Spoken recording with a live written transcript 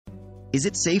Is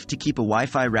it safe to keep a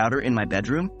Wi-Fi router in my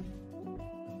bedroom?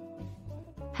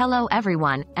 Hello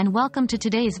everyone, and welcome to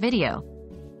today's video.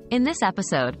 In this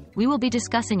episode, we will be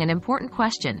discussing an important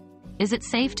question. Is it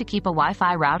safe to keep a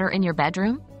Wi-Fi router in your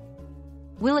bedroom?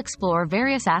 We'll explore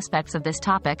various aspects of this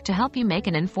topic to help you make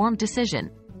an informed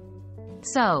decision.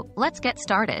 So, let's get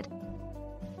started.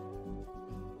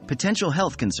 Potential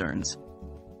health concerns.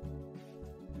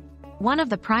 One of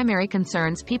the primary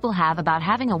concerns people have about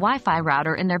having a Wi-Fi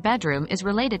router in their bedroom is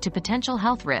related to potential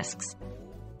health risks.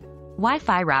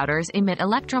 Wi-Fi routers emit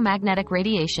electromagnetic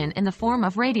radiation in the form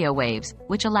of radio waves,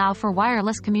 which allow for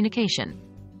wireless communication.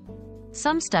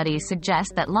 Some studies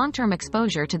suggest that long-term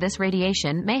exposure to this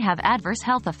radiation may have adverse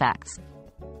health effects.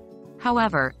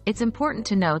 However, it's important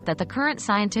to note that the current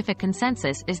scientific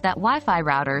consensus is that Wi-Fi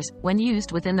routers, when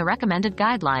used within the recommended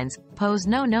guidelines, pose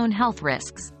no known health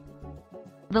risks.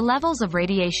 The levels of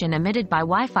radiation emitted by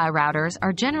Wi-Fi routers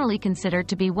are generally considered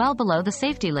to be well below the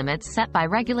safety limits set by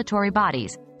regulatory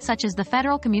bodies, such as the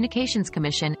Federal Communications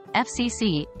Commission,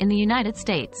 FCC, in the United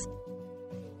States.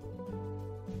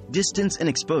 Distance and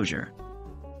exposure.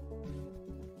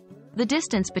 The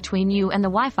distance between you and the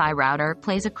Wi-Fi router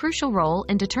plays a crucial role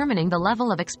in determining the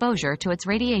level of exposure to its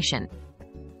radiation.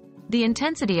 The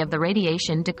intensity of the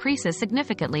radiation decreases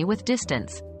significantly with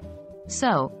distance.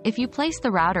 So, if you place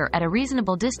the router at a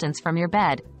reasonable distance from your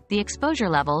bed, the exposure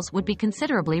levels would be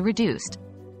considerably reduced.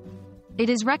 It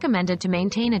is recommended to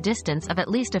maintain a distance of at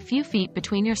least a few feet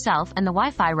between yourself and the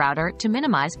Wi-Fi router to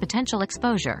minimize potential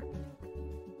exposure.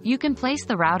 You can place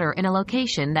the router in a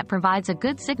location that provides a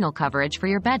good signal coverage for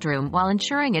your bedroom while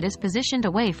ensuring it is positioned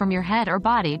away from your head or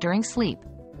body during sleep.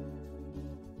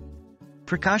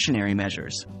 Precautionary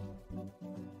measures.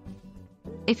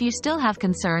 If you still have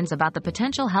concerns about the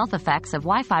potential health effects of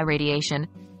Wi-Fi radiation,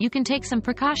 you can take some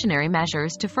precautionary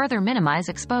measures to further minimize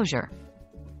exposure.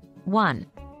 1.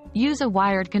 Use a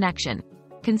wired connection.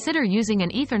 Consider using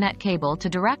an Ethernet cable to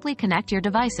directly connect your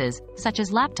devices, such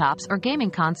as laptops or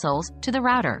gaming consoles, to the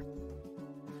router.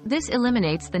 This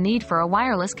eliminates the need for a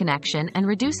wireless connection and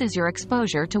reduces your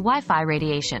exposure to Wi-Fi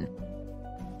radiation.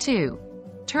 2.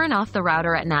 Turn off the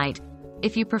router at night.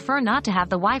 If you prefer not to have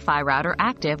the Wi-Fi router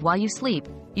active while you sleep,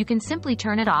 you can simply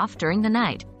turn it off during the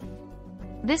night.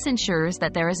 This ensures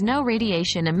that there is no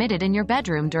radiation emitted in your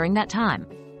bedroom during that time.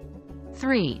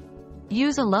 3.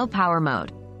 Use a low power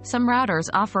mode. Some routers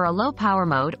offer a low power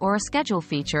mode or a schedule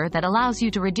feature that allows you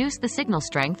to reduce the signal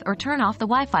strength or turn off the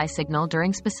Wi-Fi signal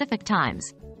during specific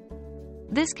times.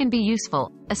 This can be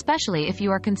useful, especially if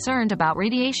you are concerned about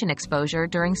radiation exposure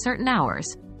during certain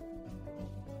hours.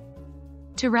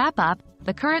 To wrap up,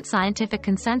 the current scientific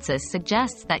consensus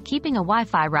suggests that keeping a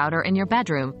Wi-Fi router in your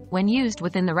bedroom, when used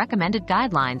within the recommended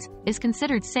guidelines, is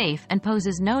considered safe and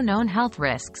poses no known health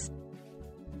risks.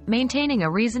 Maintaining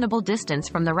a reasonable distance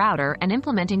from the router and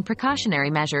implementing precautionary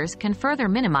measures can further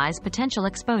minimize potential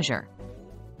exposure.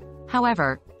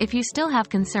 However, if you still have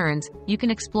concerns, you can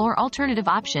explore alternative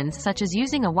options such as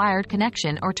using a wired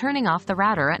connection or turning off the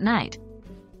router at night.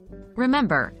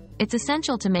 Remember, it's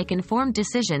essential to make informed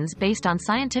decisions based on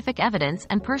scientific evidence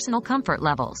and personal comfort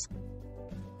levels.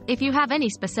 If you have any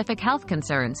specific health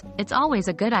concerns, it's always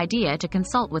a good idea to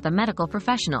consult with a medical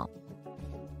professional.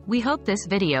 We hope this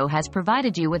video has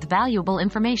provided you with valuable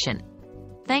information.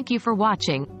 Thank you for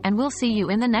watching, and we'll see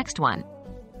you in the next one.